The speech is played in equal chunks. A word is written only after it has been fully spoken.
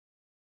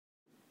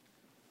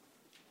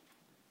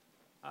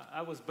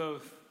I was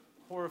both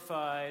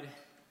horrified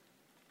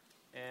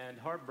and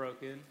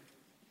heartbroken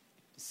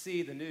to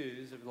see the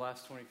news over the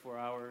last 24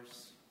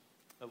 hours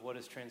of what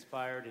has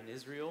transpired in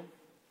Israel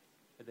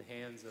at the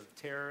hands of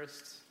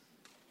terrorists.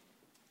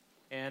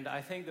 And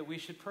I think that we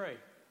should pray.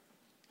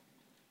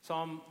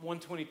 Psalm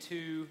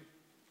 122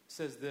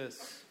 says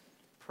this: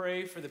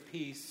 "Pray for the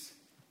peace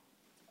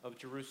of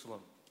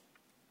Jerusalem.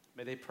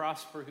 May they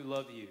prosper who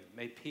love you.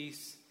 May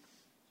peace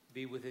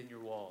be within your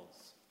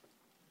walls."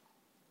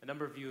 A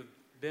number of you have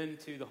been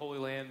to the Holy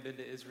Land, been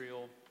to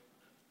Israel,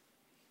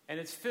 and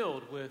it's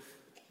filled with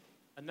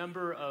a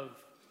number of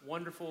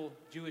wonderful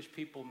Jewish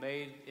people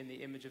made in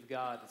the image of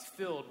God. It's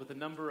filled with a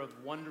number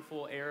of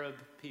wonderful Arab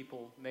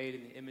people made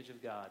in the image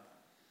of God.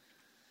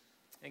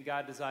 And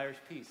God desires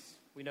peace.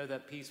 We know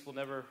that peace will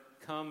never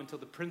come until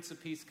the Prince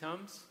of Peace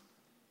comes.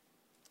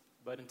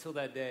 But until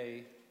that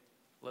day,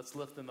 let's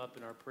lift them up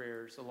in our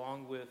prayers,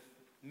 along with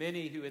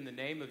many who in the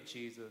name of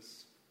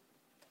Jesus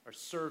are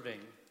serving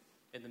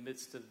in the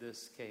midst of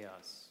this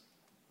chaos.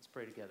 Let's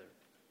pray together.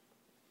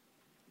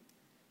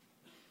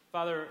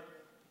 Father,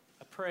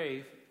 I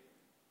pray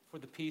for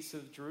the peace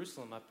of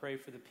Jerusalem. I pray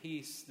for the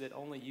peace that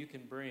only you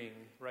can bring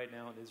right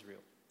now in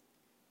Israel.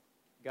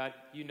 God,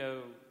 you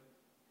know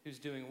who's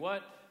doing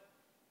what.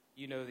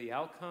 You know the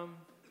outcome.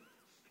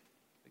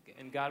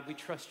 And God, we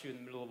trust you in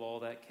the middle of all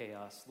that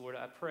chaos. Lord,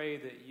 I pray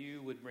that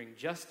you would bring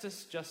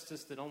justice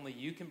that only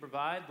you can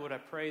provide. Lord, I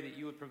pray that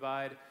you would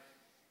provide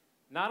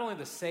not only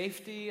the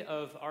safety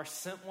of our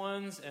sent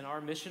ones and our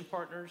mission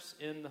partners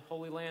in the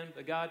Holy Land,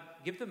 but God,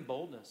 give them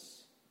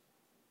boldness.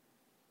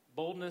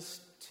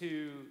 Boldness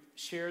to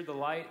share the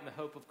light and the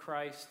hope of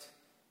Christ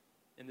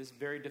in this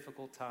very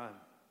difficult time.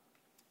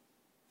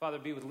 Father,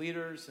 be with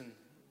leaders, and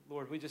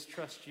Lord, we just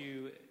trust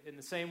you in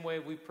the same way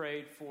we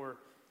prayed for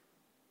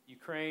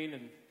Ukraine.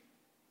 And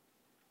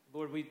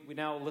Lord, we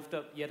now lift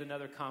up yet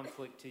another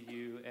conflict to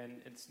you,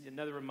 and it's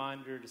another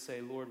reminder to say,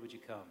 Lord, would you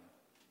come?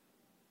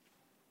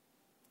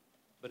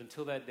 But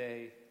until that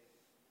day,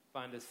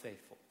 find us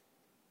faithful.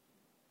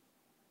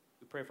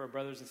 We pray for our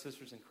brothers and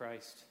sisters in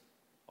Christ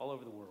all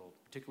over the world,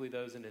 particularly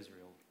those in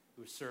Israel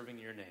who are serving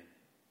your name.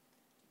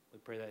 We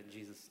pray that in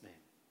Jesus' name.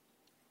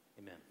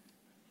 Amen.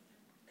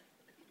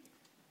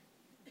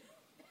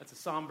 That's a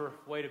somber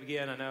way to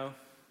begin, I know.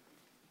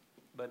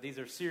 But these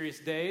are serious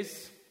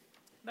days.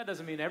 That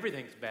doesn't mean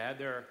everything's bad.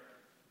 There are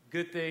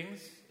good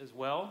things as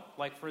well.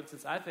 Like, for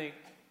instance, I think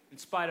in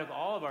spite of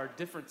all of our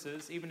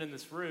differences, even in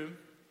this room,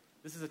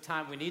 this is a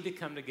time we need to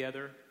come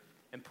together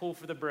and pull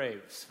for the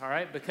Braves, all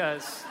right?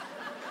 Because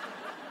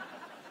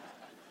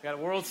we've got a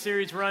World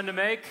Series run to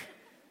make,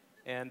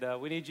 and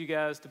we need you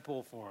guys to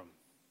pull for them.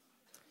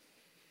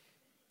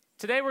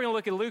 Today we're going to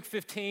look at Luke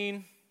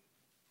 15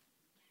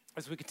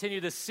 as we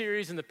continue this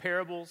series in the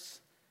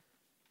parables.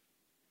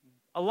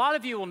 A lot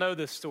of you will know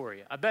this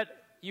story. I bet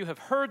you have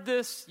heard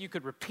this. You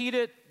could repeat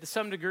it to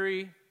some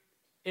degree.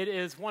 It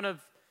is one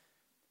of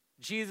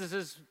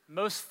Jesus'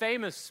 most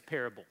famous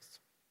parables.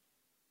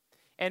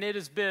 And it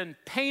has been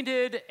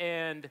painted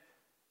and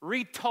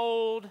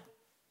retold,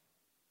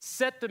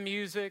 set to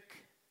music.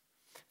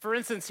 For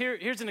instance,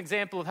 here's an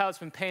example of how it's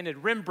been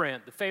painted.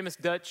 Rembrandt, the famous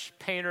Dutch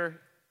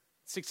painter,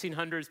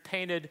 1600s,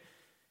 painted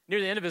near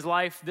the end of his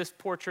life this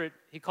portrait.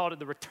 He called it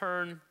The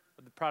Return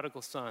of the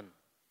Prodigal Son.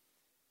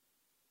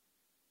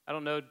 I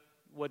don't know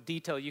what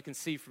detail you can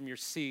see from your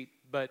seat,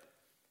 but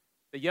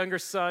the younger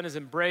son is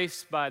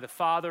embraced by the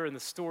father in the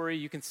story.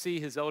 You can see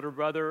his older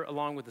brother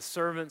along with the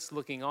servants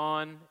looking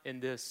on in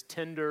this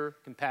tender,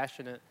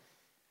 compassionate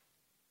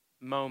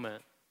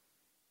moment.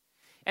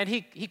 And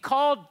he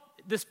called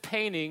this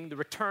painting The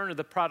Return of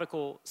the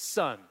Prodigal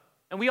Son.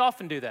 And we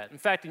often do that. In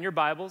fact, in your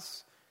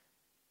Bibles,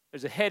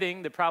 there's a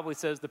heading that probably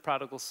says The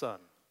Prodigal Son.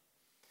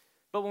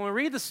 But when we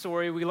read the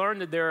story, we learn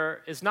that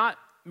there is not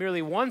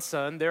merely one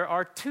son, there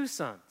are two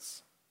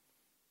sons.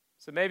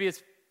 So maybe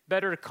it's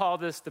better to call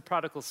this The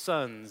Prodigal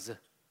Sons,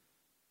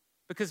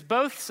 because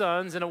both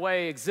sons, in a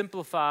way,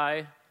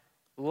 exemplify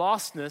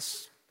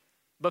lostness,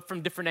 but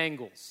from different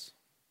angles.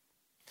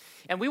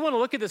 And we want to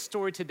look at this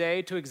story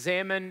today to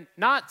examine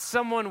not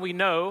someone we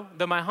know,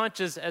 though my hunch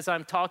is, as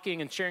I'm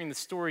talking and sharing the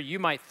story, you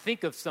might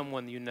think of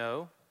someone you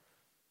know,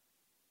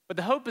 but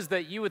the hope is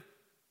that you would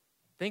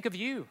think of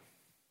you.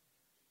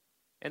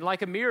 And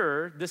like a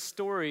mirror, this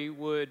story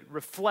would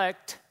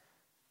reflect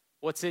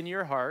what's in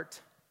your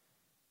heart,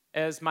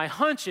 as my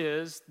hunch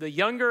is the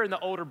younger and the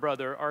older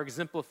brother are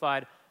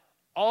exemplified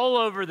all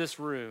over this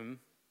room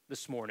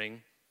this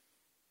morning,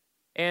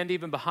 and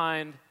even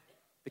behind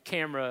the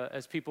camera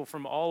as people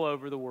from all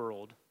over the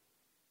world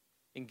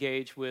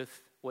engage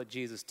with what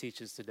Jesus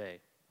teaches today.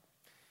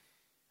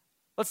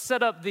 Let's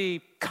set up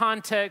the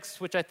context,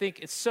 which I think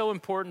is so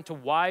important to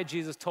why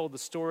Jesus told the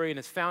story, and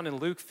it's found in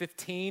Luke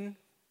 15.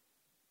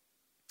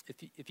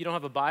 If you don't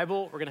have a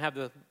Bible, we're going to have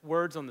the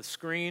words on the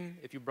screen.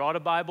 If you brought a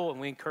Bible, and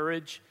we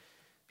encourage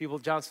people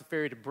at Johnson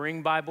Ferry to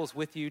bring Bibles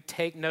with you,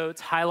 take notes,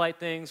 highlight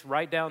things,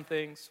 write down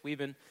things. We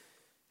even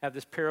have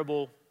this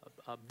parable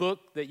book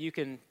that you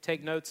can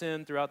take notes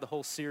in throughout the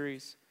whole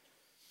series.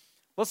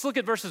 Let's look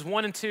at verses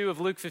 1 and 2 of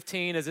Luke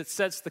 15 as it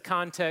sets the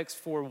context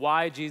for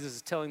why Jesus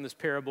is telling this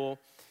parable.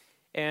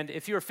 And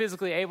if you are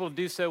physically able to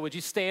do so, would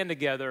you stand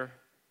together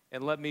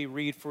and let me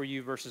read for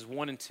you verses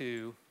 1 and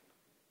 2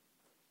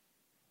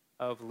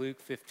 of Luke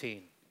 15.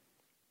 Of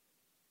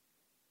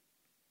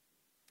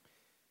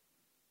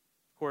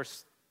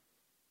course,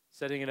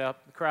 setting it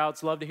up, the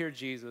crowds love to hear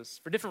Jesus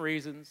for different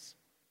reasons.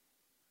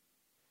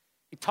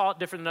 He taught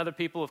different than other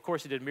people. Of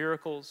course, he did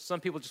miracles.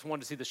 Some people just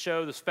wanted to see the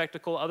show, the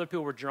spectacle. Other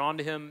people were drawn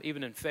to him,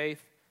 even in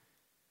faith.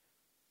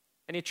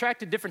 And he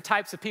attracted different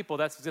types of people.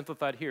 That's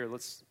exemplified here.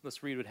 Let's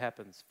read what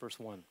happens. Verse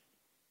 1.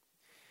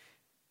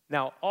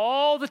 Now,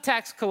 all the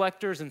tax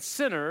collectors and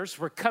sinners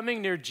were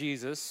coming near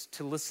Jesus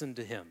to listen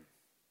to him.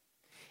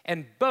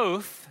 And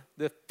both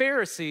the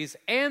Pharisees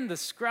and the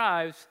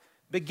scribes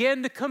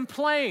began to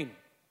complain,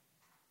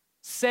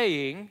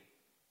 saying,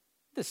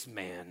 "This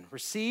man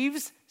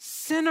receives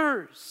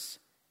sinners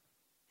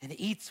and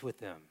eats with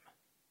them."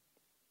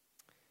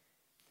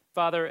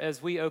 Father,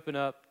 as we open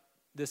up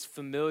this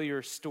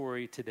familiar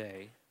story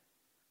today,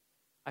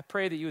 I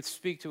pray that you would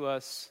speak to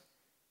us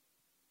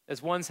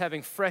as ones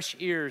having fresh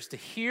ears to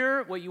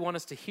hear what you want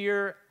us to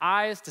hear,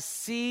 eyes to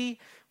see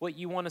what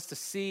you want us to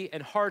see,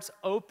 and hearts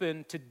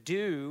open to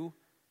do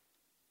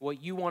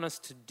what you want us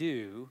to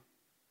do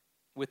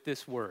with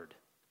this word.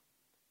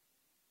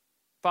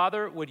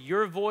 Father, would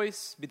your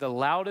voice be the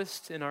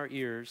loudest in our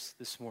ears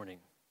this morning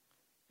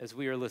as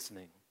we are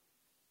listening?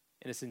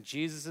 And it's in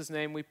Jesus'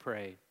 name we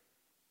pray.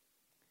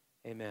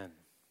 Amen.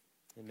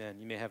 Amen.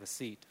 You may have a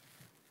seat.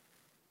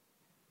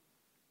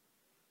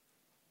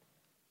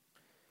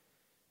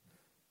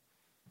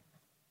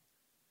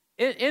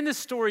 In this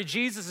story,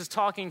 Jesus is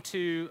talking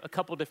to a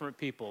couple different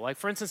people. Like,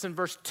 for instance, in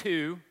verse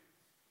 2,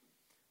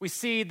 we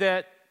see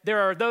that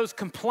there are those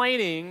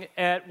complaining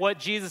at what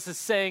Jesus is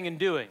saying and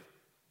doing.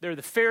 They're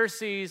the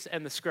Pharisees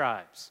and the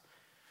scribes.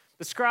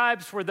 The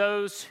scribes were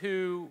those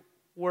who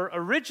were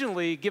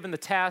originally given the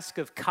task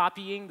of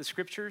copying the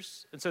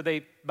scriptures, and so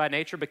they, by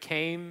nature,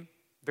 became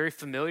very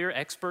familiar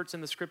experts in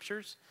the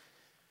scriptures.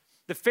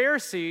 The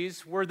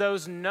Pharisees were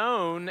those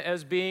known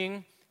as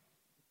being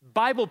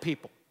Bible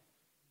people.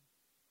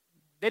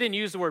 They didn't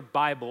use the word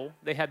Bible.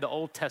 They had the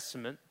Old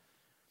Testament.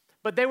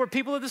 But they were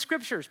people of the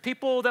scriptures,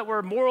 people that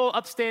were moral,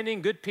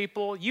 upstanding, good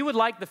people. You would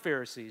like the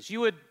Pharisees.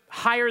 You would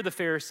hire the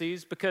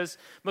Pharisees because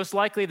most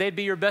likely they'd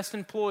be your best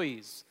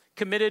employees,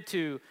 committed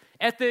to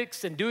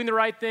ethics and doing the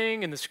right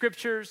thing in the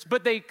scriptures.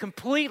 But they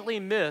completely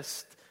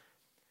missed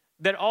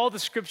that all the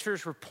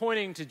scriptures were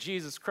pointing to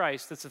Jesus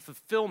Christ. That's a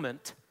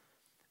fulfillment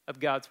of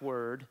God's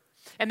word.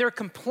 And they're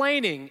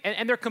complaining,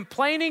 and they're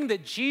complaining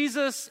that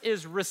Jesus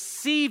is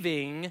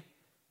receiving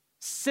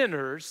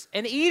sinners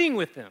and eating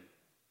with them.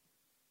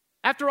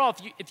 After all,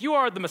 if you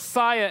are the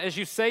Messiah as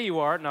you say you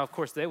are, now of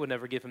course they would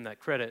never give him that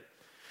credit,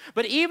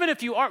 but even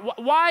if you are,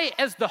 why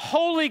as the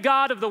holy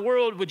God of the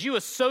world would you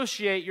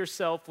associate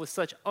yourself with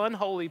such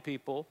unholy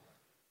people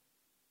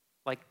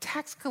like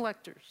tax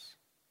collectors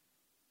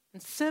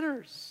and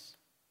sinners?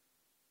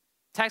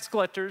 Tax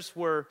collectors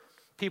were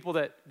people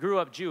that grew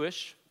up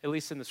Jewish, at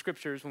least in the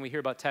scriptures when we hear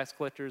about tax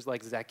collectors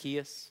like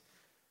Zacchaeus.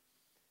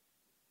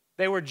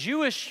 They were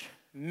Jewish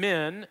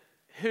men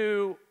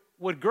who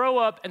would grow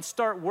up and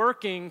start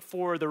working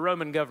for the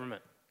Roman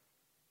government.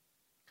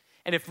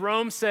 And if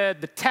Rome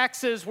said the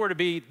taxes were to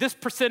be this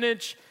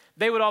percentage,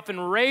 they would often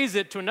raise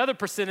it to another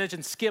percentage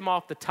and skim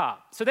off the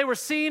top. So they were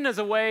seen as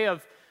in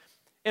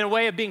a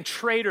way of being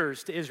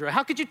traitors to Israel.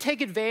 How could you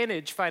take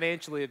advantage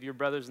financially of your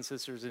brothers and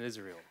sisters in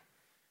Israel?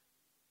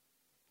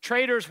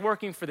 Traitors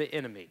working for the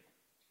enemy.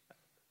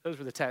 Those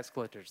were the tax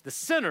collectors. The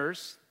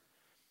sinners,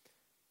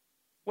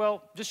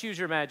 well, just use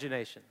your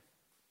imagination.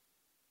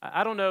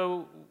 I don't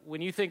know,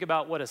 when you think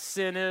about what a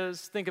sin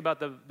is, think about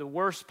the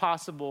worst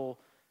possible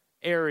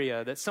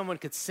area that someone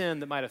could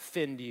sin that might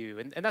offend you,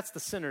 and that's the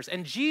sinners.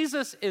 And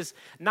Jesus is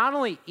not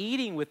only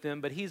eating with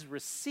them, but he's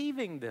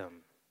receiving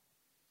them.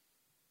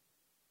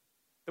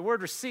 The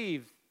word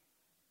receive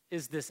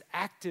is this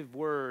active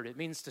word. It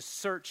means to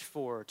search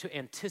for, to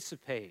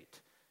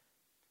anticipate,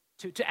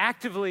 to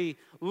actively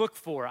look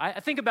for. I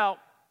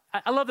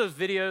love those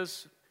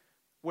videos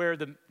where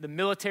the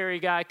military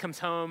guy comes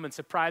home and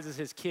surprises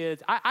his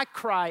kids. I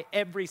cry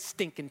every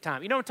stinking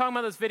time. You know what I'm talking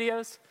about, those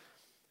videos?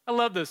 I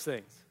love those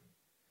things.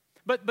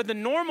 But the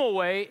normal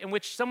way in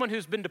which someone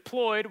who's been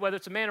deployed, whether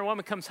it's a man or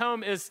woman, comes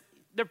home is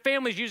their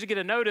families usually get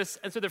a notice,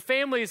 and so their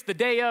families, the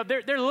day of,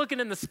 they're looking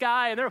in the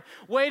sky, and they're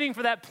waiting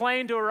for that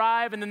plane to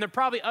arrive, and then they're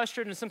probably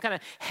ushered in some kind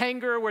of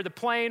hangar where the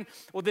plane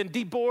will then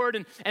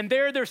deboard, and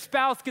there their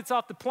spouse gets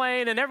off the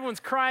plane, and everyone's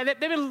crying. They've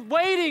been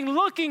waiting,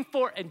 looking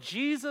for, and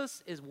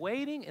Jesus is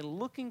waiting and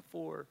looking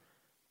for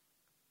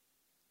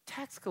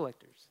tax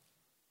collectors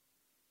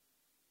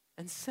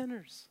and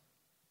sinners.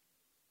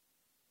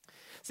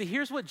 See,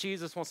 here's what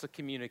Jesus wants to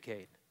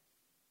communicate.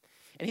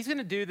 And he's going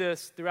to do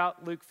this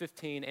throughout Luke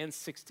 15 and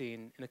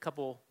 16 in a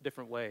couple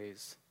different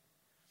ways.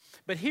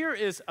 But here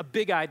is a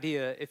big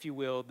idea, if you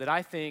will, that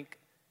I think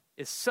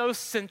is so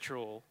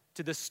central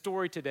to this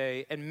story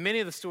today and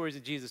many of the stories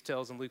that Jesus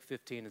tells in Luke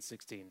 15 and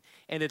 16.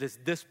 And it is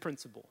this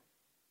principle.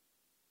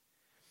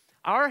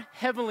 Our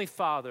Heavenly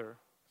Father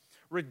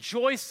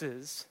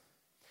rejoices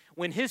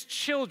when his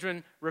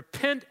children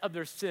repent of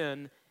their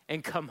sin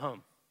and come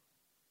home.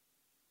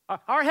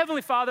 Our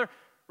Heavenly Father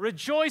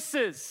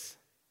rejoices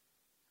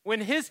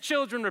when his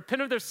children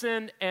repent of their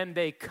sin and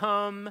they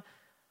come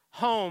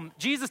home.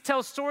 Jesus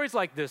tells stories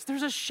like this.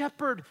 There's a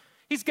shepherd.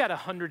 He's got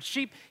 100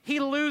 sheep. He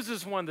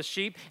loses one of the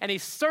sheep, and he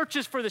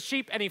searches for the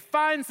sheep, and he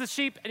finds the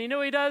sheep, and you know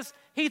what he does?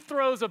 He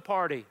throws a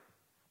party.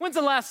 When's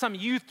the last time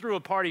you threw a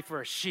party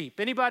for a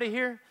sheep? Anybody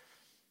here?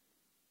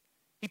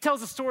 He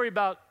tells a story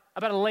about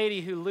a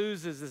lady who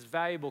loses this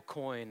valuable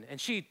coin, and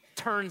she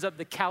turns up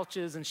the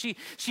couches, and she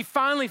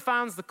finally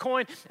finds the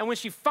coin, and when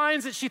she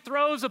finds it, she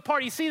throws a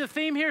party. You see the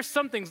theme here?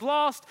 Something's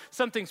lost,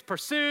 something's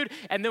pursued,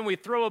 and then we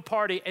throw a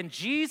party. And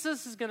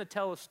Jesus is going to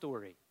tell a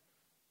story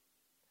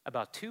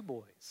about two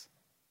boys.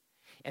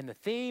 And the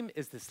theme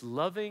is this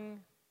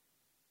loving,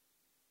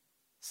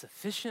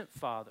 sufficient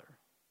father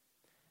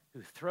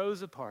who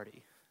throws a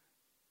party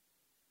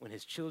when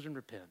his children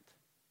repent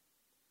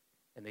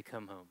and they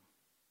come home.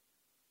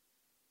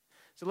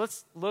 So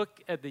let's look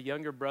at the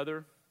younger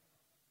brother,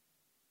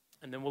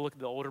 and then we'll look at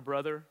the older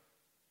brother.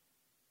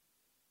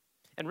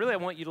 And really, I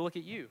want you to look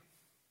at you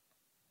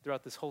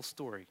throughout this whole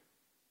story.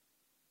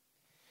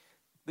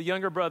 The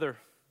younger brother,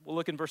 we'll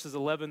look in verses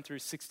 11 through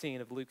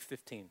 16 of Luke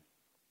 15.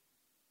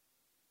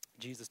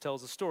 Jesus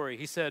tells a story.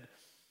 He said,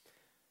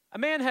 "A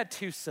man had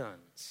 2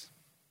 sons.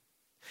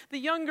 The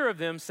younger of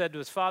them said to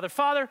his father,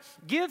 'Father,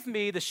 give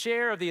me the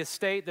share of the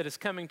estate that is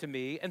coming to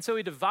me.' And so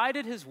he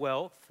divided his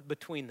wealth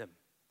between them.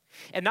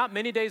 And not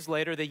many days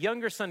later, the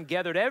younger son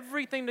gathered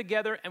everything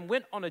together and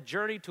went on a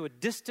journey to a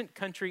distant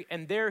country,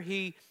 and there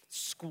he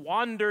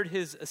squandered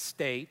his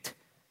estate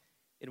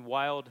in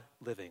wild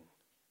living.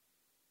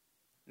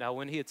 Now,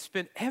 when he had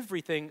spent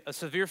everything, a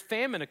severe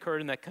famine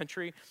occurred in that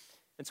country,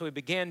 and so he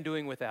began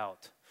doing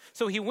without.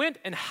 So he went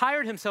and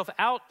hired himself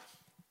out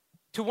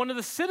to one of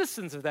the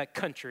citizens of that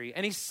country,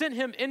 and he sent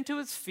him into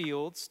his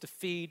fields to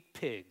feed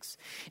pigs.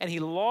 And he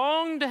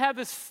longed to have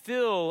his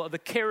fill of the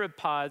carob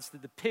pods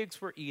that the pigs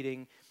were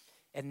eating,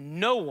 and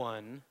no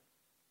one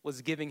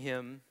was giving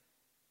him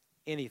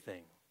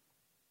anything."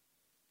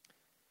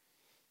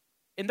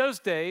 In those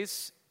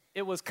days,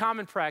 it was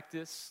common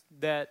practice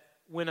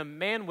that when a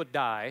man would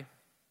die,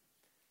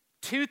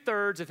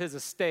 2/3 of his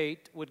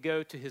estate would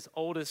go to his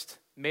oldest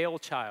male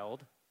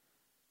child,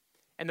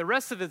 and the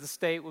rest of his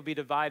estate would be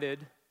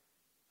divided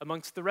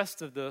amongst the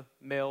rest of the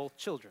male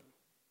children.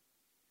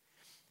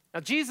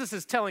 Now, Jesus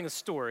is telling a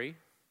story,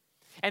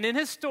 and in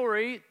his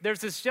story,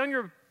 there's this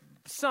younger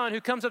son who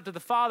comes up to the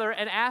father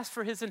and asks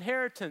for his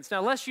inheritance.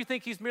 Now, lest you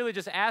think he's merely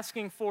just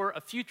asking for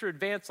a future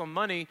advance on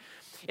money,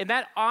 in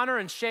that honor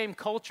and shame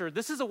culture,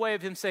 this is a way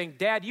of him saying,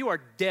 "Dad, you are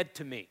dead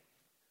to me.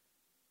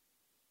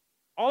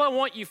 All I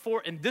want you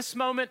for in this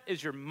moment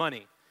is your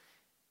money."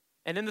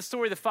 And in the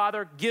story, the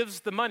father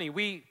gives the money.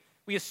 We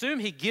assume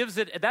he gives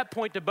it at that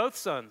point to both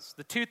sons,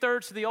 the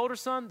 2/3 to the older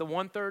son, the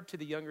 1/3 to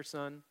the younger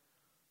son.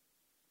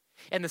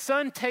 And the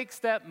son takes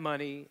that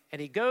money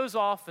and he goes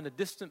off in a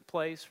distant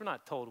place. We're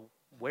not told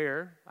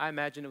where. I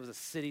imagine it was a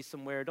city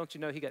somewhere. Don't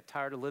you know he got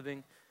tired of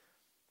living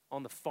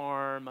on the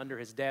farm under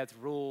his dad's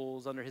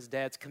rules, under his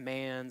dad's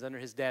commands, under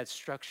his dad's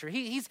structure.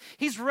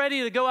 He's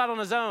ready to go out on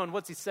his own.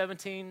 What's he,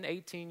 17,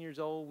 18 years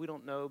old? We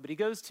don't know. But he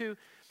goes to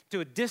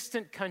a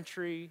distant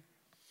country.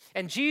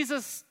 And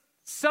Jesus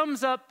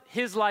sums up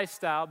his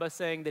lifestyle by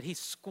saying that he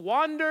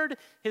squandered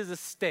his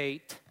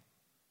estate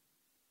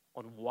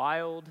on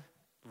wild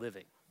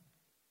living,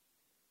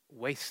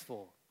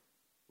 wasteful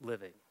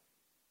living.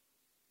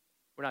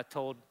 We're not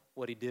told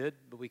what he did,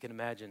 but we can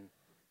imagine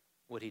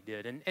what he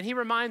did. And he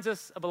reminds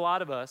us of a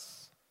lot of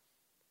us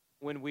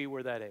when we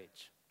were that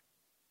age.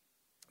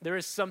 There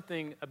is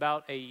something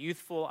about a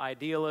youthful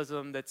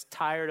idealism that's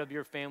tired of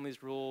your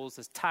family's rules,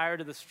 that's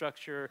tired of the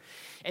structure,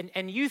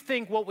 and you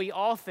think what we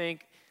all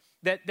think,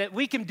 that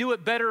we can do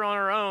it better on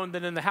our own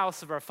than in the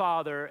house of our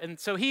father. And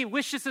so he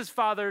wishes his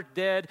father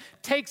dead,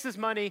 takes his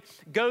money,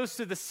 goes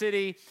to the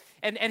city,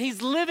 and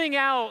he's living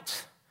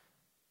out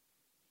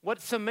what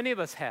so many of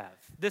us have.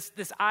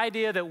 This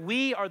idea that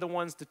we are the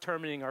ones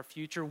determining our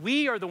future.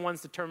 We are the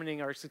ones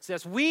determining our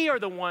success. We are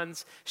the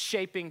ones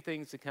shaping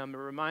things to come. It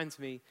reminds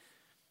me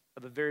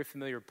of a very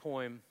familiar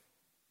poem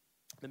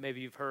that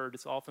maybe you've heard.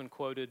 It's often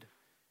quoted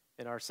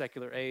in our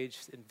secular age,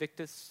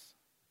 Invictus.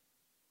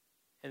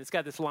 And it's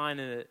got this line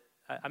in it.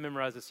 I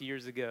memorized this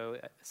years ago.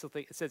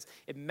 It says,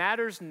 "It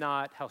matters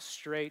not how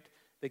straight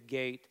the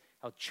gate,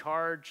 how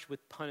charged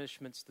with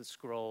punishments the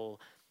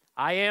scroll.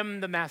 I am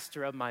the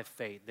master of my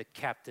fate, the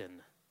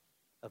captain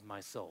of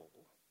my soul."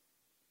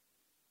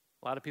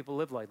 A lot of people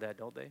live like that,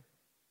 don't they?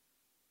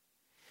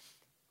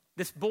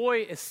 This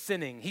boy is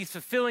sinning. He's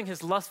fulfilling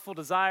his lustful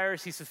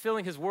desires. He's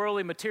fulfilling his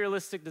worldly,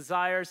 materialistic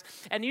desires.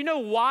 And you know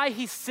why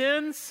he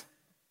sins?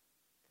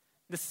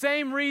 The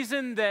same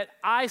reason that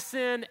I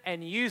sin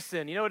and you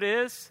sin. You know what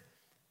it is?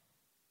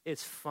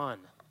 It's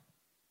fun.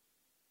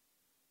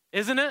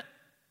 Isn't it?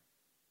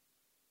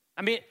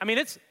 I mean,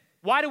 it's,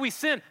 why do we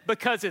sin?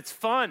 Because it's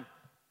fun.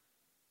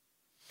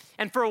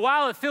 And for a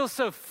while, it feels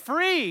so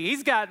free.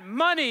 He's got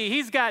money.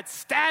 He's got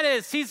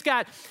status. He's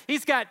got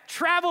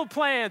travel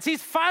plans.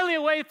 He's finally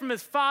away from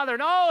his father.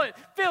 And oh, it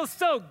feels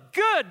so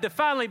good to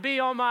finally be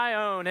on my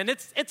own. And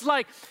it's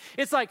like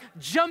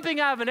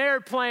jumping out of an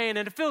airplane,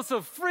 and it feels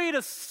so free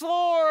to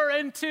soar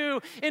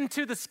into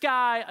the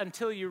sky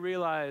until you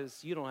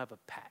realize you don't have a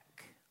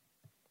pack.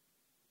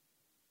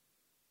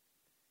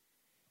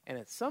 And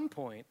at some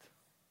point,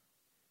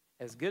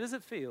 as good as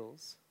it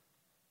feels,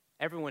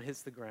 everyone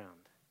hits the ground.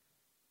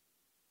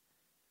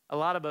 A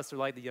lot of us are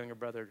like the younger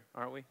brother,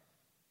 aren't we?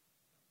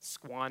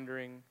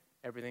 Squandering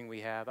everything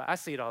we have. I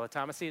see it all the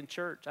time. I see it in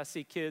church. I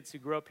see kids who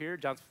grow up here,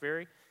 Johnson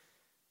Ferry.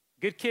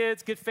 Good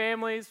kids, good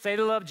families, say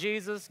they love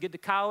Jesus, get to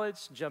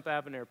college, jump out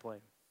of an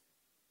airplane.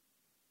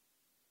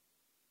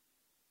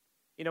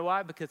 You know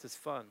why? Because it's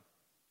fun.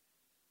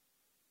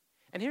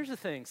 And here's the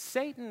thing.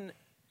 Satan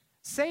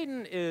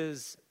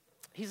is,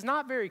 he's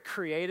not very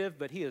creative,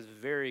 but he is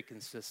very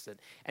consistent.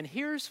 And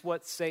here's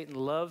what Satan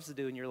loves to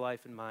do in your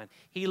life and mine.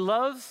 He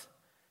loves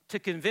to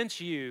convince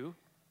you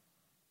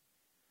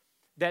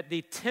that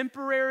the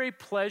temporary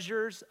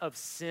pleasures of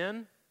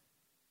sin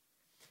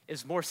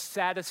is more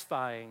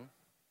satisfying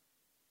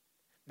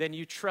than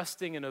you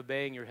trusting and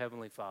obeying your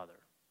Heavenly Father.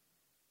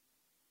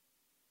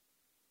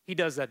 He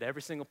does that to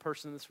every single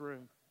person in this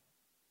room.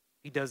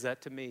 He does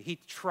that to me. He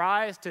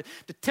tries to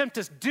tempt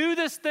us, do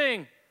this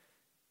thing.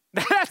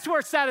 That's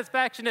where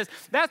satisfaction is.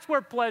 That's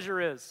where pleasure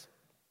is.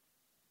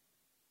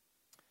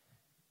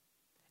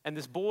 And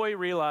this boy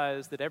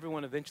realized that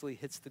everyone eventually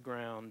hits the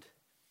ground.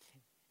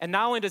 And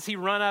not only does he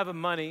run out of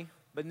money,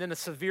 but then a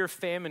severe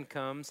famine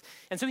comes.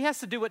 And so he has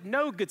to do what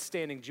no good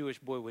standing Jewish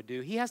boy would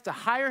do. He has to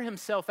hire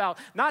himself out,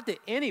 not to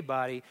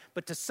anybody,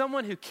 but to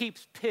someone who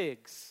keeps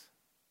pigs.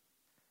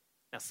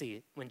 Now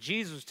see, when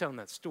Jesus was telling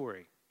that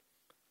story,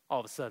 all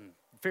of a sudden,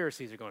 the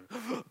Pharisees are going,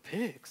 oh,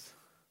 pigs.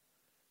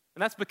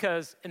 And that's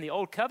because in the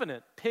Old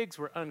Covenant, pigs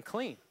were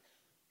unclean.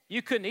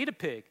 You couldn't eat a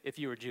pig if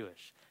you were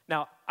Jewish.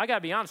 Now, I got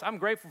to be honest, I'm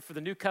grateful for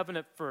the new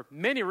covenant for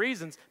many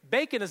reasons.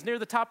 Bacon is near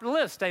the top of the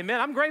list,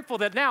 amen. I'm grateful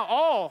that now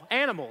all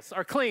animals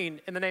are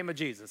clean in the name of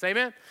Jesus,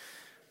 amen.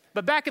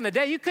 But back in the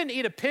day, you couldn't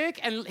eat a pig,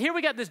 and here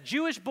we got this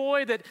Jewish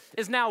boy that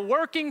is now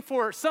working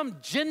for some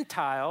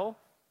Gentile,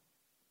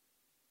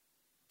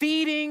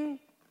 feeding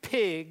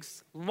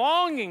pigs,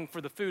 longing for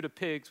the food of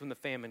pigs when the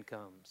famine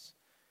comes.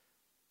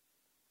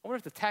 I wonder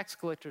if the tax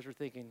collectors are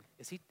thinking,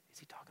 is he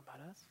talking about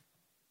us?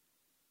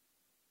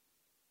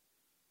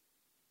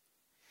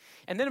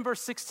 And then in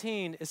verse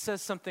 16, it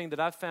says something that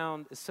I've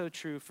found is so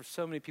true for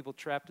so many people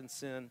trapped in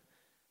sin.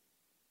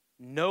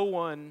 No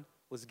one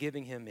was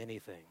giving him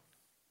anything.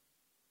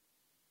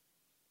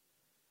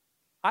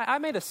 I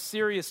made a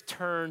serious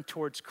turn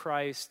towards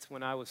Christ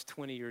when I was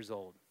 20 years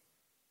old.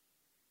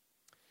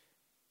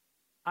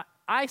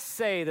 I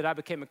say that I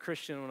became a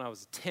Christian when I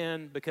was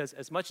 10 because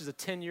as much as a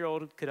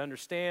 10-year-old could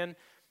understand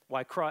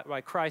why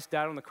Christ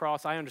died on the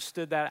cross, I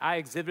understood that. I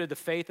exhibited the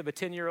faith of a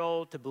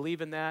 10-year-old to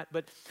believe in that.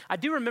 But I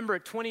do remember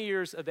at 20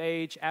 years of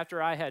age,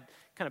 after I had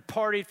kind of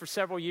partied for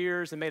several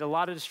years and made a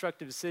lot of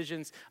destructive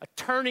decisions, a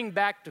turning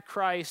back to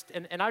Christ.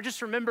 And I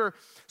just remember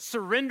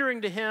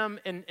surrendering to him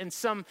in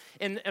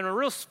a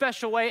real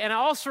special way. And I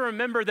also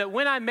remember that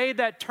when I made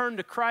that turn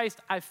to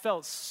Christ, I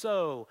felt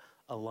so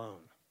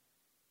alone.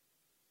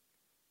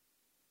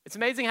 It's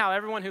amazing how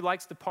everyone who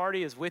likes to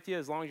party is with you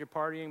as long as you're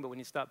partying, but when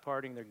you stop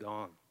partying, they're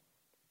gone.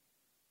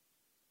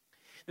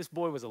 This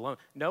boy was alone.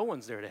 No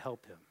one's there to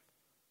help him.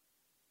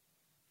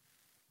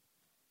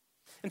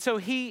 And so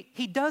he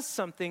does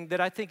something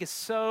that I think is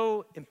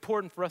so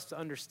important for us to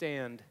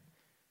understand.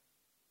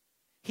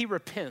 He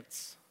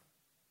repents.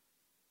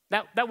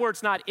 That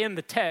word's not in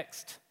the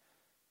text,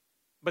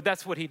 but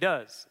that's what he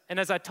does. And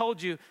as I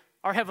told you,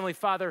 our Heavenly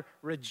Father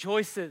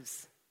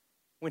rejoices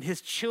when his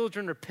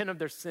children repent of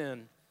their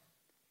sin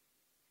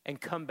and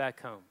come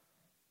back home.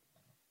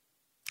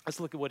 Let's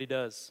look at what he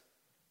does.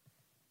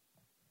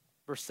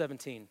 Verse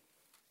 17.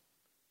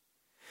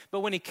 But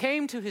when he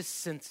came to his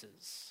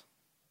senses,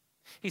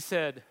 he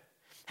said,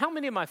 how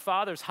many of my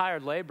father's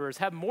hired laborers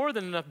have more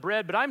than enough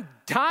bread, but I'm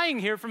dying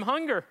here from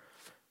hunger?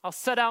 I'll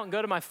set out and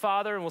go to my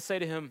father, and we'll say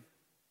to him,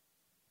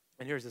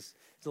 and here's this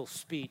little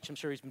speech. I'm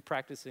sure he's been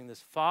practicing this.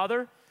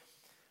 Father,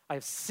 I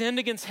have sinned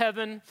against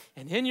heaven,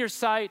 and in your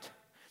sight,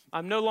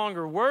 I'm no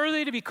longer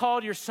worthy to be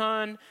called your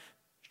son.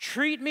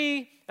 Treat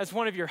me as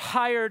one of your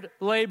hired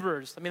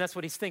laborers. I mean, that's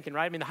what he's thinking,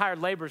 right? I mean, the hired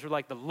laborers are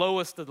like the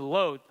lowest of the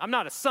low. I'm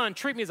not a son.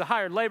 Treat me as a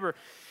hired laborer.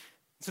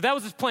 So that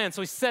was his plan.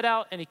 So he set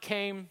out and he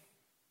came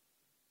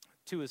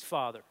to his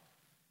father.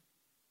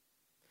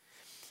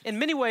 In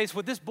many ways,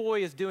 what this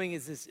boy is doing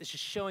is just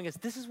showing us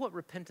this is what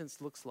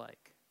repentance looks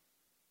like.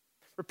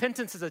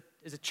 Repentance is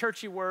a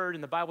churchy word,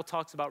 and the Bible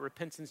talks about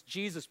repentance.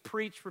 Jesus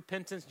preached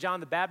repentance. John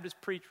the Baptist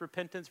preached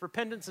repentance.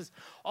 Repentance is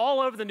all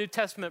over the New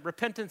Testament.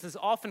 Repentance is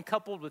often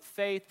coupled with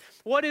faith.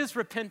 What is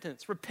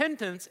repentance?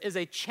 Repentance is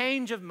a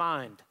change of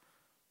mind.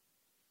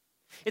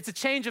 It's a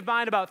change of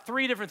mind about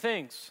three different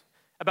things: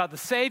 about the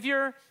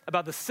Savior,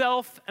 about the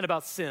self, and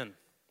about sin.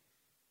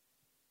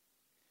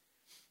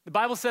 The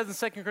Bible says in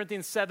 2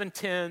 Corinthians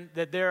 7:10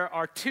 that there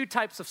are two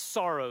types of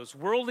sorrows,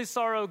 worldly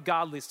sorrow,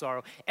 godly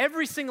sorrow.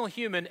 Every single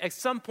human at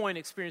some point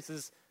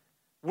experiences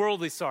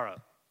worldly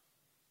sorrow.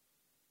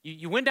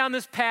 You went down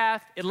this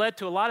path, it led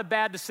to a lot of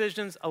bad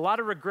decisions, a lot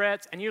of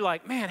regrets, and you're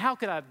like, man, how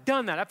could I have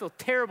done that? I feel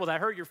terrible that I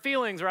hurt your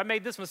feelings, or I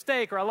made this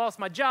mistake, or I lost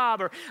my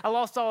job, or I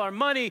lost all our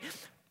money.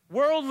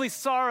 Worldly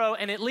sorrow,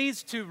 and it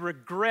leads to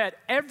regret.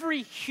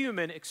 Every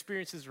human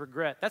experiences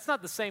regret. That's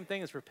not the same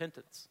thing as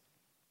repentance.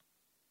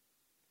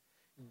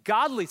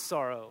 Godly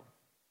sorrow,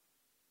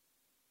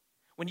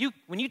 when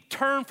you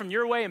turn from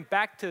your way and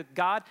back to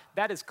God,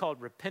 that is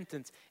called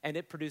repentance, and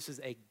it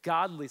produces a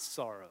godly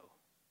sorrow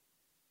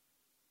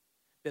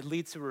that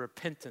leads to a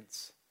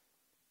repentance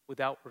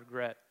without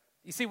regret.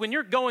 You see, when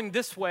you're going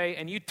this way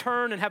and you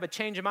turn and have a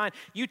change of mind,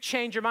 you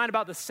change your mind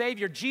about the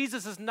Savior.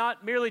 Jesus is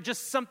not merely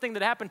just something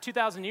that happened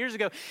 2,000 years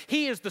ago.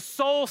 He is the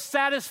soul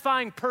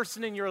satisfying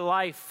person in your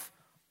life.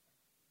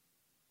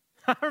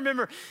 I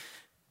remember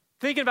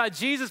thinking about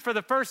Jesus for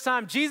the first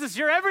time. Jesus,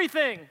 you're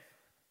everything.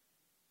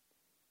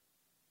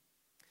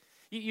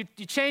 You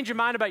change your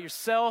mind about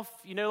yourself.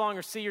 You no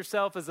longer see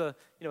yourself as a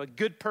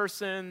good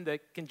person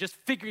that can just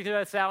figure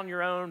this out on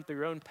your own through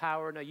your own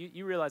power. No,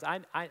 you realize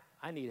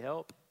I need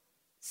help.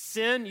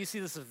 Sin, you see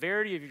the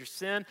severity of your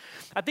sin.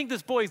 I think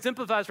this boy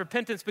exemplifies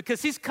repentance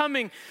because he's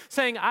coming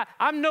saying,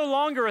 I'm no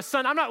longer a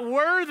son. I'm not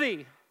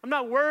worthy. I'm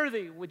not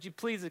worthy. Would you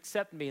please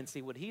accept me? And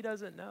see what he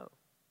doesn't know.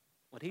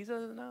 What he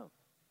doesn't know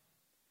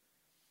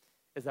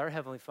is our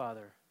Heavenly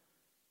Father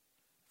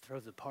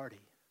throws a party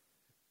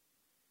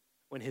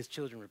when his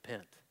children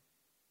repent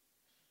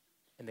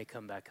and they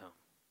come back home.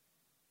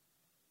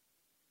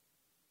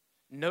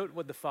 Note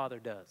what the Father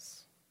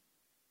does.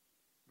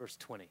 Verse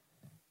 20.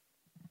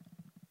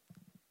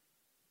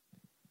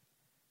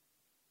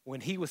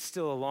 When he was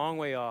still a long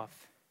way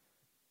off,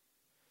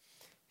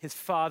 his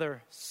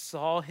father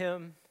saw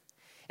him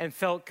and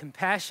felt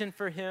compassion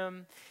for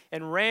him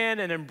and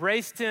ran and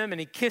embraced him and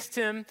he kissed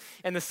him.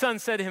 And the son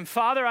said to him,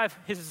 Father,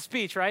 here's a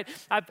speech, right?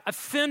 I've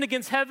sinned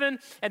against heaven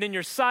and in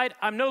your sight.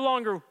 I'm no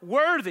longer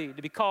worthy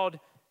to be called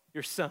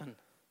your son.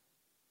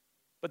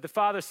 But the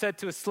father said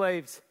to his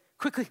slaves,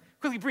 quickly,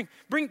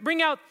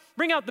 bring out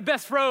the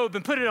best robe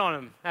and put it on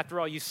him. After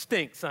all, you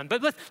stink, son.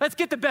 But let's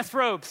get the best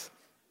robes.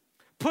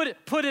 Put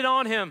it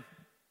on him.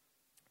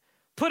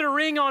 Put a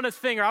ring on his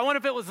finger. I wonder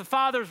if it was the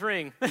father's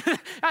ring.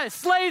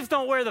 Slaves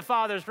don't wear the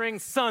father's ring.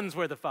 Sons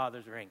wear the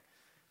father's ring.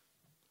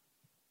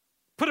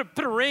 Put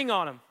a ring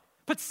on him.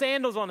 Put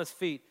sandals on his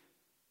feet.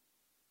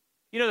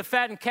 You know the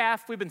fattened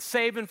calf we've been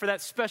saving for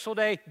that special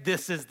day?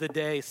 This is the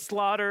day.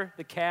 Slaughter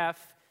the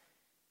calf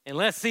and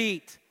let's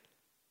eat.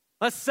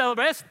 Let's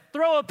celebrate. Let's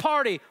throw a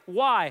party.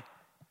 Why?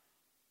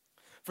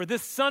 For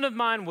this son of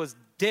mine was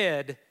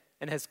dead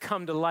and has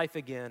come to life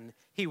again.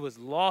 He was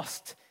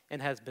lost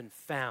and has been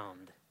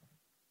found.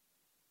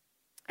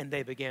 And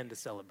they began to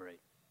celebrate.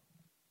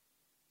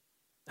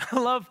 I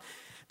love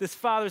this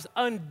father's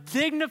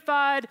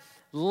undignified,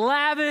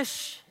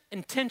 lavish,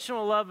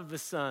 intentional love of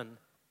his son.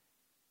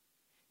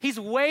 He's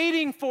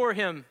waiting for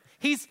him.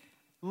 He's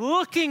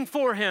looking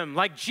for him,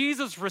 like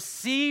Jesus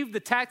received the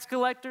tax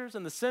collectors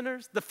and the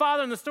sinners. The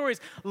father in the story is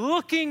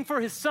looking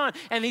for his son,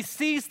 and he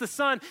sees the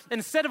son. And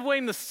instead of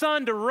waiting the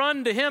son to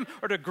run to him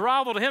or to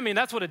grovel to him, I mean,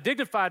 that's what a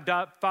dignified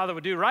father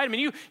would do, right? I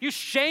mean, you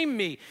shame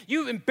me.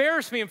 You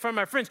embarrass me in front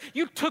of my friends.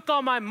 You took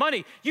all my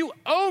money. You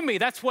owe me.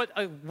 That's what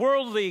a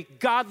worldly,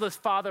 godless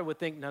father would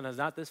think. No,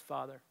 not this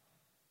father.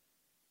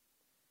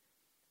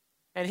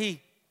 And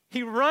he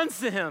runs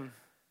to him.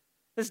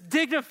 This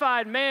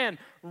dignified man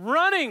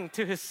running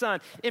to his son,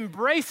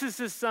 embraces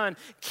his son,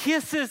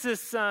 kisses his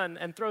son,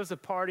 and throws a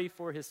party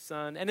for his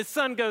son. And his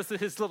son goes through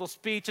his little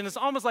speech, and it's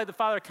almost like the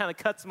father kind of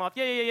cuts him off.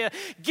 Yeah.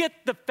 Get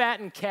the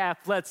fattened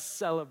calf. Let's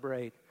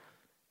celebrate.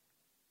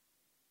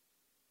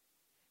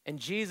 And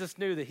Jesus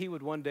knew that he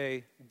would one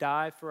day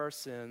die for our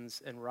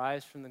sins and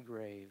rise from the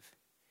grave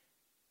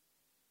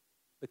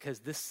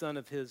because this son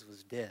of his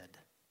was dead,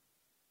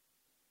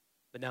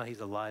 but now he's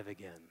alive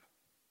again.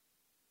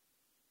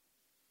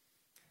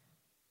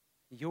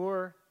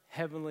 Your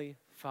heavenly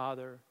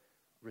Father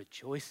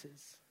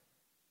rejoices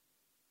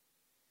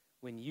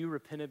when you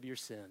repent of your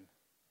sin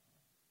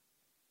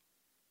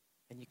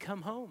and you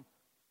come home.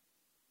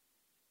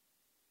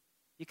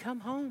 You come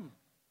home.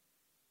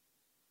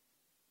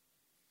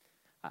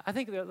 I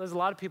think there's a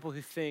lot of people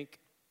who think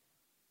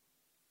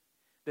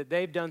that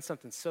they've done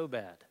something so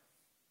bad.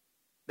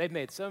 They've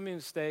made so many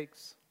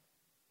mistakes.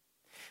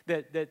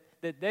 That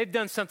they've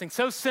done something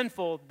so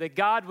sinful that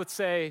God would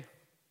say,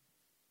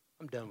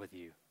 I'm done with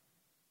you.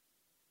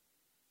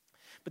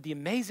 But the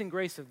amazing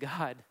grace of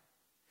God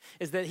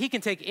is that he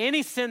can take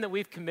any sin that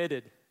we've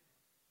committed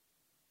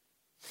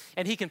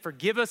and he can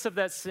forgive us of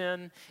that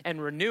sin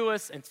and renew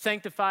us and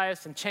sanctify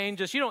us and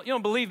change us. You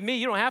don't believe me,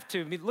 you don't have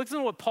to. Listen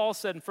to what Paul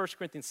said in 1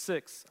 Corinthians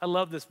 6. I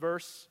love this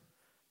verse.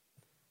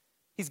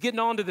 He's getting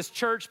on to this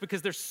church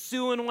because they're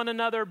suing one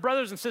another.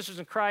 Brothers and sisters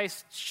in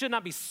Christ should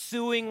not be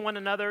suing one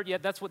another,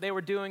 yet that's what they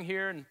were doing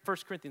here in 1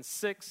 Corinthians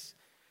 6.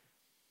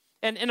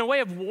 And in a way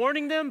of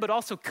warning them, but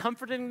also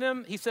comforting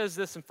them, he says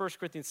this in 1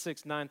 Corinthians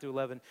 6, 9 through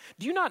 11.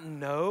 Do you not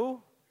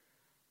know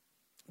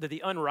that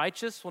the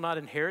unrighteous will not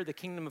inherit the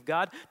kingdom of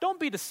God? Don't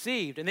be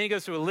deceived. And then he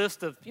goes through a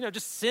list of,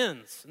 just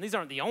sins. And these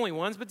aren't the only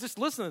ones, but just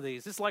listen to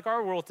these. It's like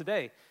our world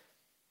today.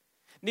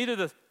 Neither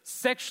the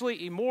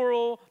sexually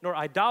immoral, nor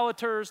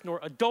idolaters, nor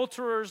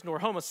adulterers, nor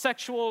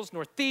homosexuals,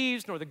 nor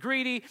thieves, nor the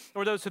greedy,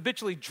 nor those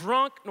habitually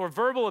drunk, nor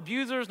verbal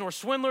abusers, nor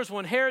swindlers will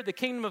inherit the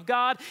kingdom of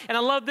God. And I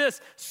love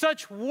this.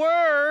 Such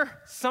were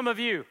some of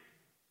you.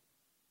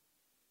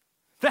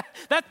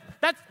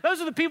 Those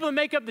are the people that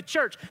make up the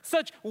church.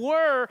 Such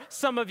were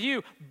some of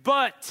you,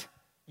 but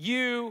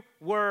you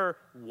were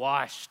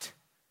washed.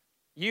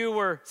 You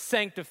were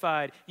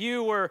sanctified.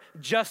 You were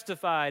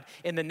justified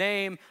in the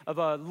name of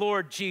our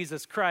Lord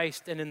Jesus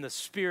Christ and in the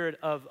Spirit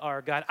of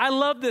our God. I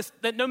love this,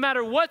 that no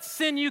matter what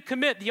sin you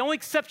commit, the only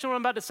exception what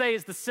I'm about to say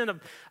is the sin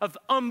of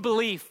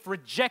unbelief,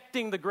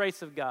 rejecting the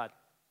grace of God.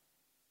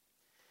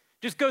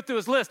 Just go through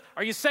his list.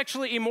 Are you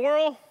sexually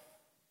immoral?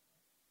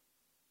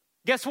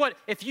 Guess what?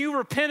 If you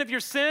repent of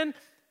your sin,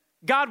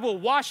 God will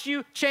wash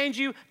you, change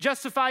you,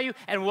 justify you,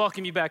 and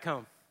welcome you back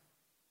home.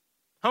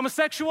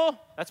 Homosexual?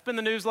 That's been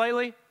the news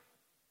lately.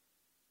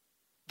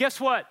 Guess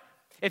what?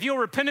 If you'll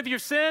repent of your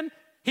sin,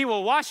 he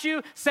will wash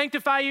you,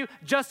 sanctify you,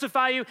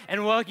 justify you,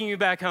 and welcome you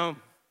back home.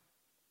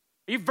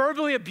 Are you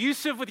verbally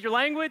abusive with your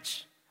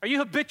language? Are you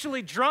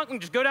habitually drunk?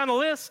 And just go down the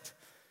list.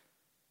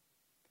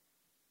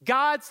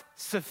 God's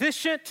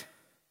sufficient,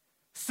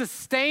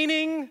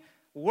 sustaining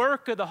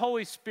work of the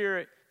Holy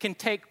Spirit can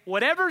take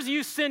whatever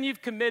sin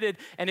you've committed,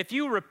 and if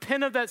you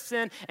repent of that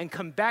sin and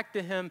come back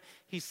to him,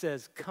 he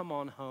says, come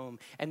on home.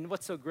 And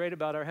what's so great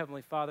about our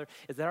Heavenly Father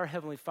is that our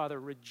Heavenly Father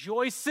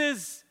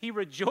rejoices. He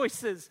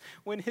rejoices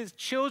when his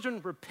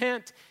children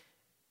repent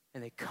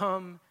and they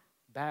come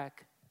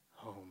back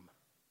home.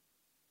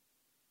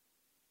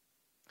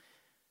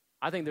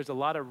 I think there's a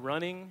lot of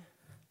running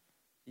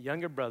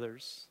younger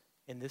brothers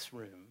in this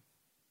room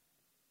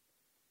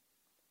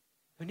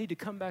who need to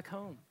come back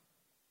home.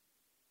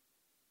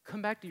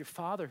 Come back to your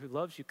Father who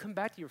loves you. Come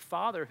back to your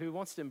Father who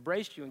wants to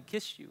embrace you and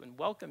kiss you and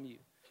welcome you.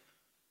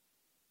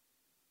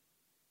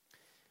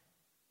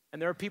 And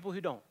there are people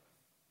who don't.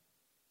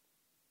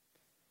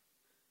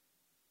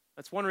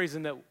 That's one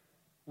reason that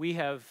we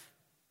have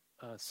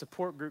a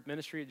support group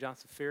ministry at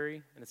Johnson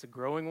Ferry, and it's a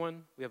growing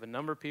one. We have a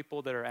number of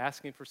people that are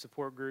asking for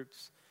support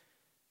groups.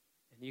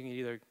 And you can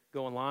either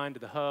go online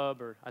to the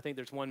hub, or I think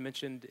there's one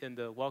mentioned in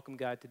the welcome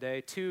guide today.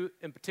 Two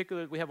in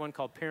particular, we have one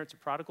called Parents of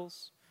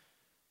Prodigals.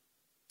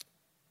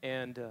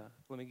 And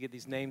let me get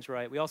these names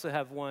right. We also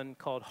have one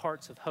called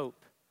Hearts of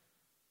Hope.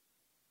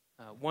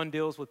 One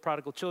deals with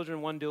prodigal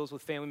children. One deals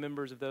with family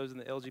members of those in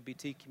the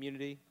LGBT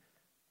community.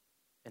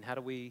 And how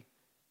do we,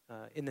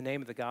 in the name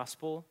of the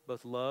gospel,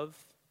 both love,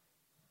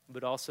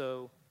 but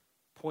also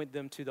point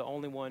them to the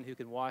only one who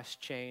can wash,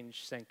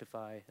 change,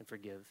 sanctify, and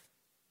forgive,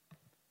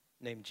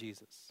 named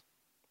Jesus.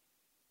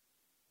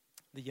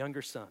 The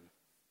younger son.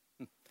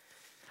 I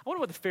wonder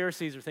what the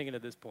Pharisees are thinking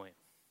at this point.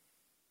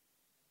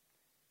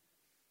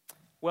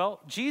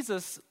 Well,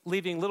 Jesus,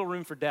 leaving little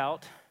room for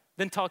doubt,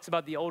 then talks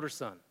about the older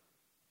son.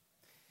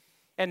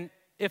 And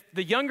if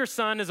the younger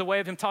son is a way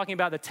of him talking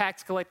about the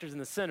tax collectors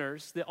and the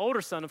sinners, the older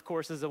son, of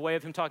course, is a way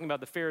of him talking about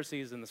the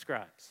Pharisees and the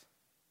scribes.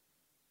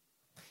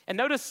 And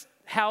notice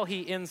how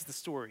he ends the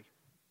story.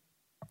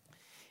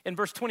 In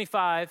verse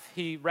 25,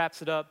 he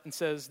wraps it up and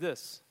says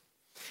this.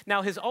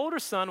 Now his older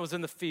son was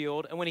in the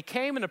field, and when he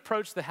came and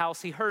approached the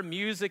house, he heard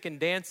music and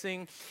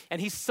dancing,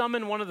 and he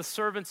summoned one of the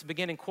servants and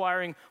began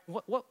inquiring,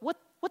 what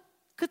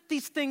could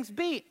these things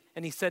be?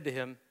 And he said to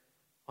him,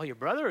 oh, your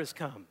brother has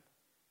come,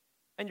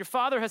 and your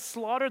father has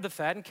slaughtered the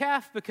fattened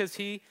calf because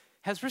he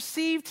has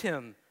received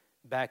him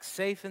back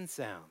safe and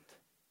sound.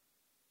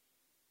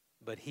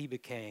 But he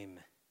became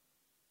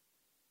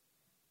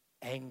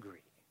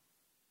angry.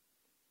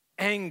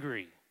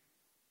 Angry.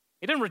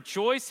 He didn't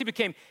rejoice, he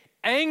became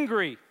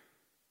angry.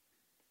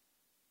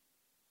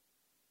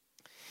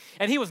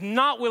 And he was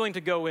not willing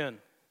to go in.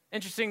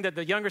 Interesting that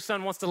the younger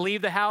son wants to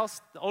leave the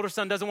house. The older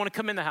son doesn't want to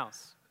come in the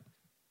house.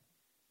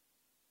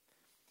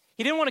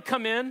 He didn't want to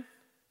come in,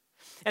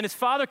 and his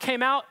father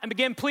came out and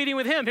began pleading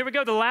with him. Here we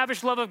go, the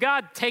lavish love of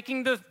God,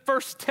 taking the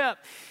first step.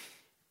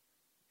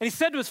 And he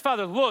said to his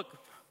father, look,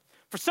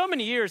 for so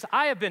many years,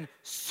 I have been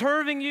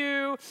serving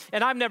you,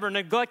 and I've never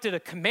neglected a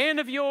command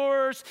of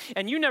yours,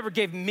 and you never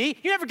gave me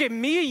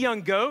a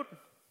young goat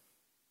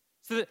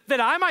so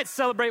that I might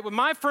celebrate with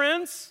my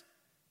friends.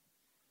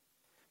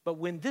 But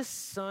when this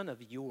son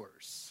of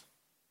yours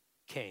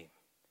came,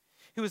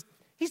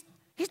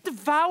 he's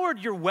devoured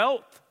your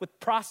wealth with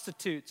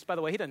prostitutes. By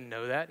the way, he doesn't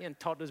know that. He hadn't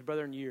talked to his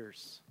brother in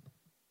years.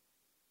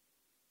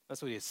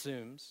 That's what he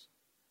assumes.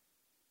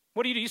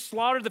 What do? You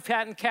slaughtered the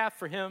fattened calf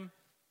for him.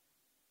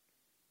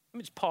 Let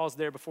me just pause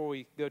there before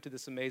we go to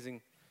this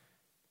amazing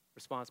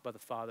response by the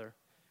father.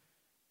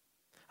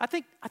 I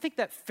think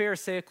that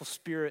Pharisaical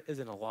spirit is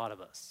in a lot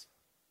of us.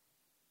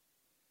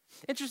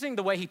 Interesting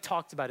the way he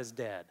talks about his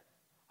dad.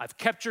 I've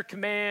kept your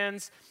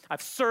commands.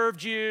 I've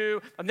served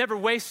you. I've never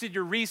wasted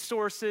your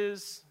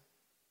resources.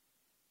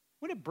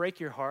 Wouldn't it break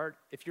your heart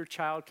if your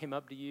child came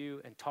up to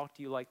you and talked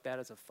to you like that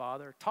as a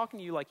father, talking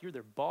to you like you're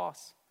their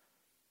boss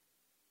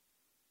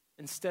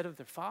instead of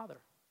their father?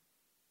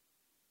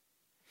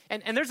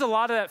 And there's a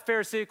lot of that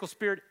Pharisaical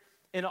spirit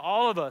in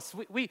all of us.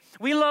 We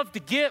love to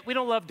get, we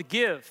don't love to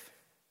give.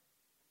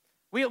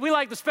 We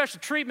like the special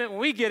treatment when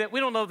we get it. We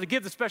don't love to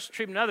give the special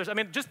treatment to others. I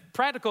mean, just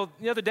practical.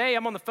 The other day,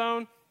 I'm on the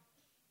phone.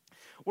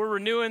 We're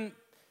renewing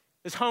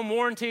this home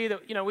warranty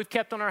that, we've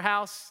kept on our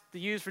house to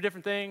use for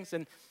different things.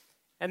 And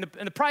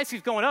the price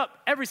keeps going up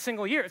every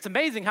single year. It's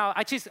amazing how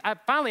I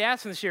finally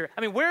asked him this year,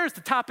 where's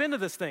the top end of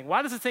this thing?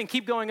 Why does this thing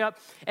keep going up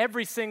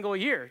every single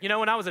year?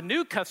 When I was a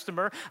new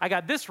customer, I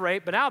got this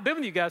rate, but now I've been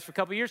with you guys for a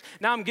couple of years.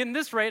 Now I'm getting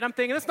this rate. I'm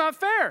thinking, that's not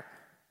fair.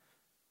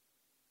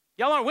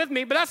 Y'all aren't with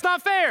me, but that's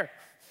not fair.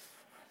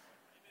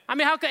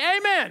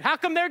 Amen. How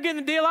come they're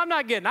getting a deal I'm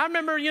not getting? I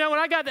remember, when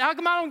I got, how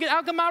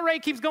come my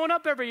rate keeps going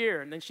up every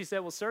year? And then she said,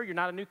 well, sir, you're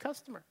not a new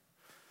customer.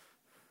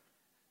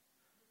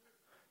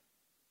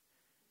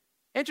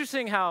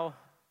 Interesting how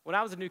when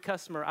I was a new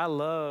customer, I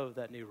loved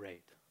that new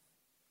rate.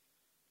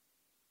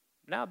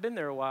 Now I've been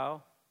there a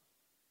while,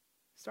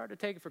 started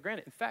to take it for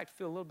granted. In fact,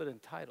 feel a little bit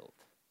entitled.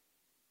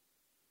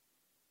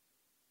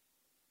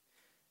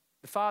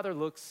 The father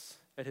looks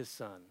at his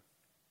son,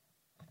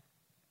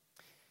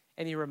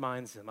 and he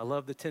reminds him. I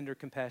love the tender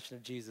compassion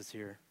of Jesus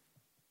here.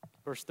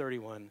 Verse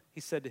 31,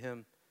 he said to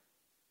him,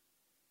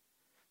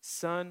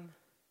 son,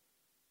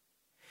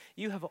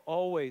 you have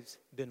always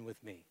been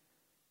with me,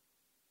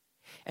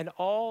 and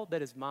all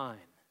that is mine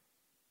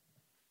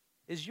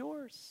is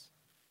yours.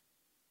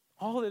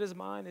 All that is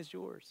mine is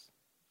yours.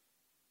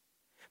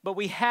 But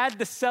we had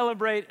to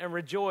celebrate and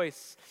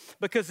rejoice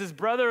because this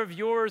brother of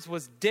yours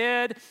was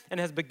dead and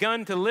has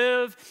begun to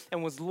live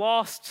and was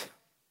lost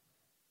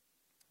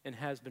and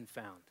has been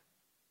found.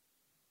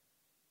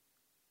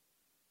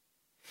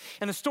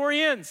 And the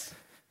story ends.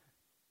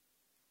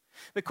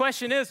 The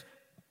question is,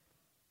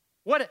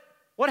 what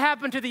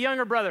happened to the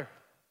younger brother?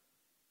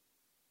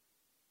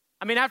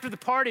 After the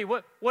party,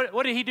 what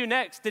did he do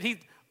next? Did he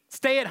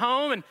stay at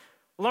home and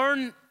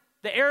learn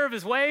the error of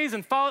his ways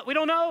and follow? We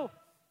don't know.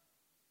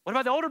 What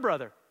about the older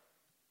brother?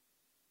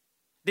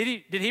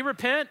 Did he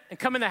repent and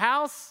come in the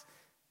house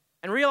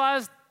and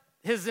realize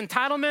his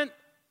entitlement?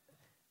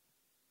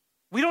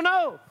 We don't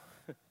know.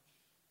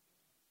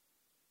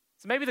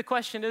 So maybe the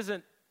question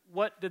isn't,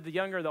 what did the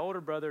younger or the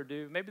older brother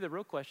do? Maybe the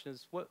real question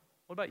is, what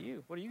about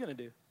you? What are you going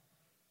to do?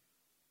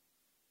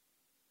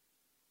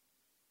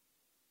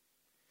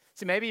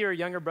 See, maybe you're a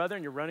younger brother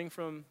and you're running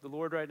from the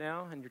Lord right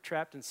now and you're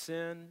trapped in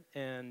sin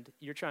and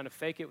you're trying to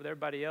fake it with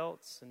everybody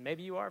else. And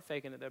maybe you are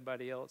faking it with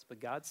everybody else, but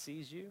God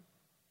sees you.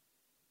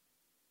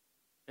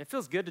 And it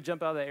feels good to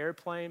jump out of the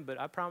airplane, but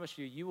I promise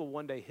you, you will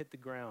one day hit the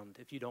ground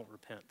if you don't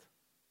repent.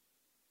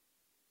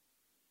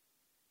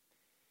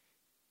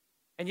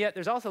 And yet,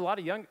 there's also a lot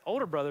of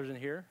older brothers in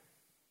here.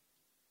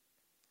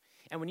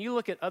 And when you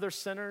look at other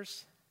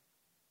sinners,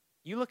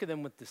 you look at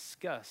them with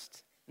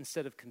disgust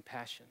instead of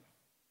compassion,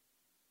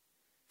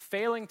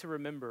 failing to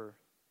remember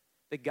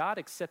that God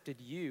accepted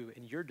you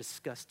in your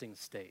disgusting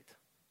state.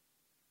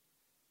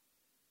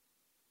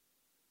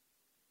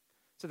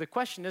 So the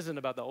question isn't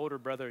about the older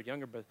brother or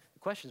younger brother. The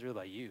question is really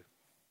about you.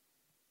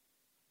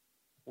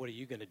 What are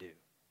you going to do?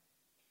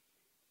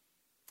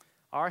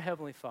 Our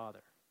Heavenly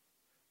Father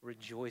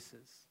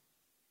rejoices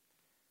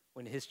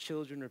when his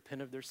children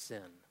repent of their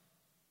sin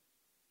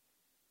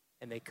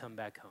and they come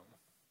back home.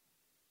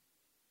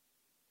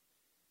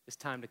 It's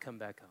time to come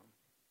back home.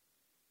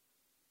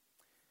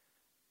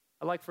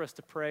 I'd like for us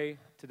to pray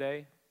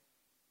today.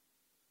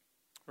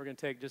 We're going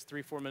to take just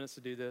 3-4 minutes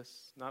to do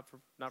this, not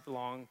for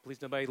long.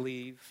 Please, nobody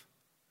leave.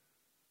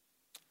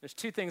 There's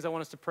 2 things I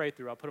want us to pray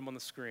through. I'll put them on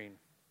the screen.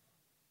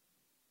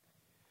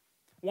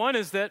 One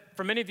is that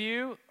for many of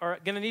you are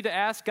going to need to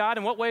ask God,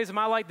 in what ways am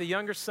I like the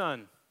younger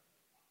son?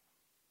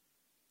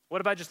 What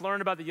have I just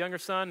learned about the younger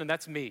son? And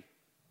that's me.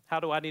 How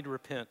do I need to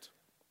repent?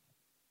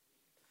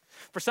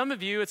 For some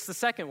of you, it's the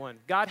second one.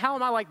 God, how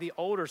am I like the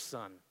older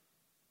son?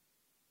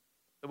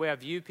 The way I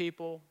view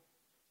people.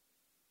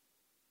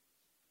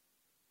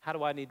 How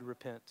do I need to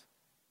repent?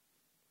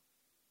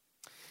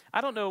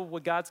 I don't know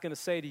what God's going to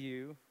say to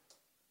you,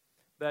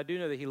 but I do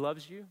know that he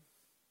loves you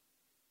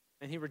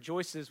and he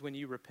rejoices when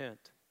you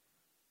repent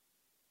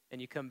and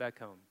you come back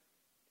home.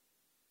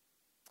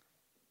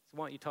 So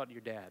why don't you talk to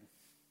your dad?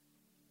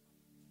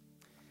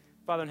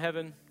 Father in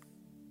heaven,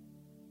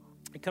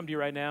 I come to you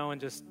right now and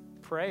just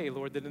pray,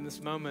 Lord, that in this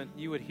moment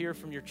you would hear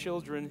from your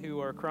children who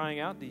are crying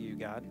out to you,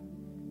 God.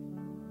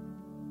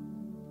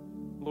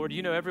 Lord,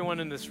 you know everyone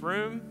in this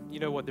room. You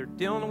know what they're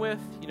dealing with.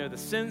 You know the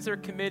sins they're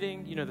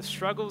committing. You know the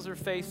struggles they're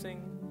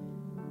facing.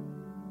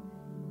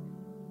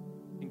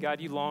 And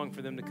God, you long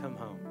for them to come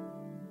home.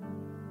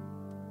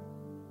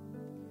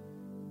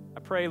 I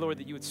pray, Lord,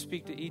 that you would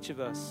speak to each of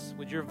us.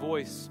 Would your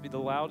voice be the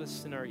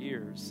loudest in our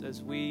ears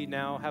as we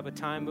now have a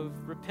time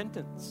of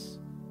repentance?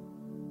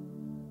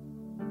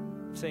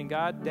 Saying,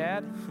 God,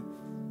 Dad,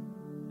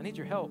 I need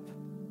your help.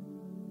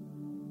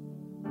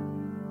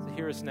 So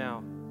hear us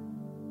now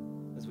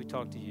as we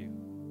talk to you.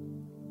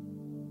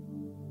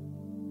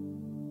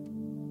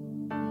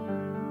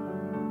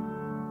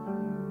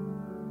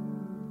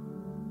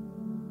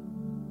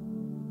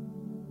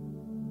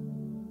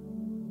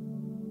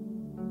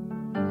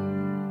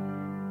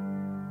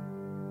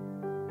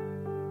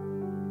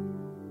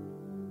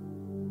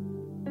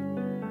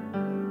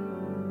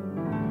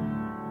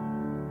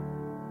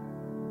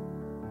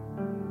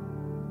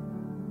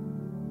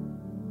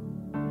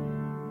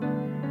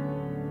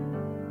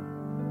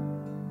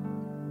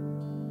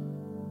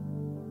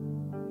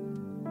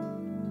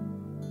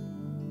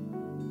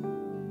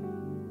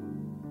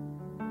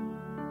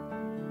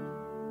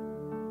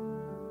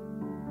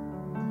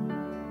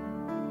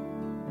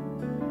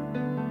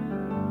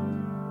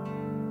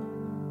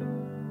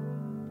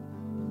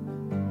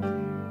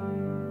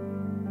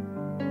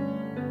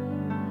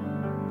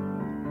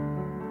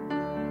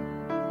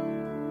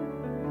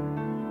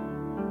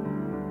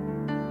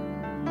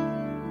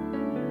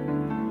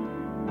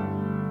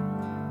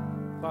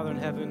 Father in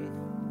heaven,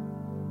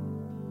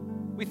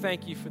 we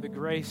thank you for the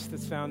grace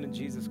that's found in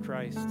Jesus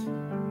Christ,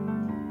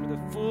 for the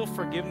full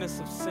forgiveness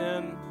of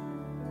sin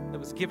that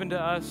was given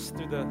to us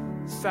through the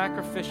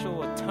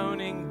sacrificial,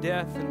 atoning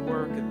death and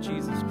work of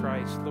Jesus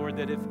Christ. Lord,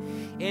 that if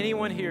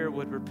anyone here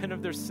would repent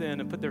of their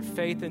sin and put their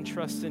faith and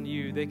trust in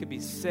you, they could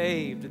be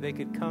saved, they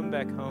could come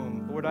back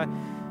home. Lord, I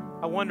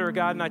wonder,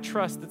 God, and I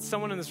trust that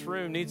someone in this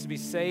room needs to be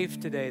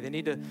saved today. They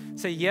need to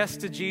say yes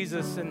to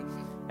Jesus and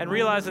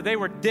realize that they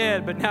were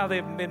dead, but now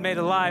they've been made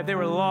alive. They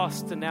were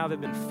lost, and now they've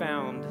been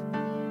found.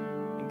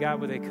 And God,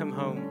 would they come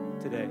home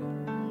today?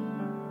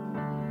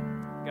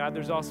 God,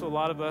 there's also a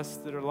lot of us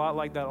that are a lot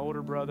like that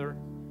older brother.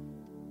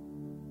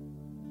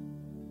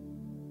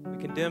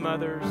 We condemn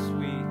others.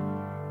 We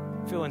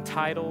feel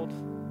entitled.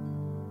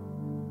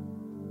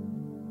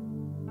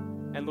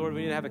 And Lord,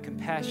 we need to have a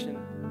compassion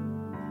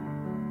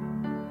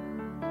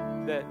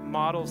that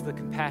models the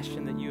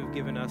compassion that you have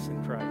given us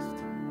in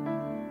Christ.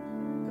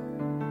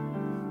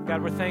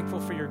 God, we're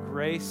thankful for your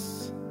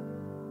grace.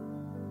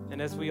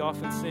 And as we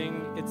often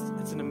sing,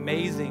 it's an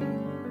amazing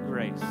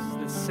grace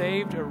that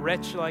saved a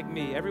wretch like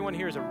me. Everyone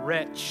here is a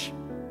wretch.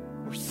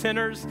 We're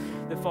sinners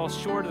that fall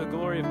short of the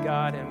glory of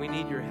God, and we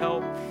need your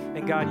help.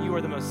 And God, you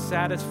are the most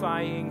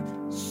satisfying,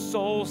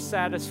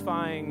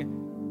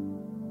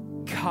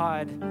 soul-satisfying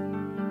God.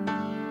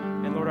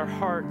 And Lord, our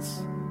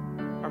hearts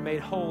are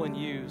made whole in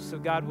you. So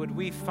God, would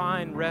we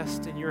find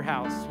rest in your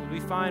house? Would we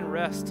find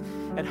rest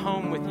at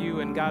home with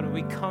you? And God, would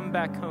we come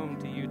back home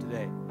to you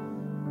today?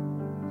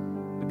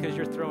 Because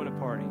you're throwing a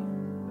party,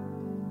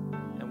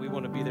 and we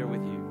want to be there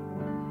with you.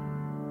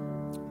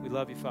 We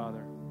love you,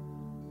 Father.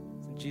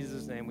 In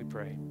Jesus' name we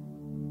pray.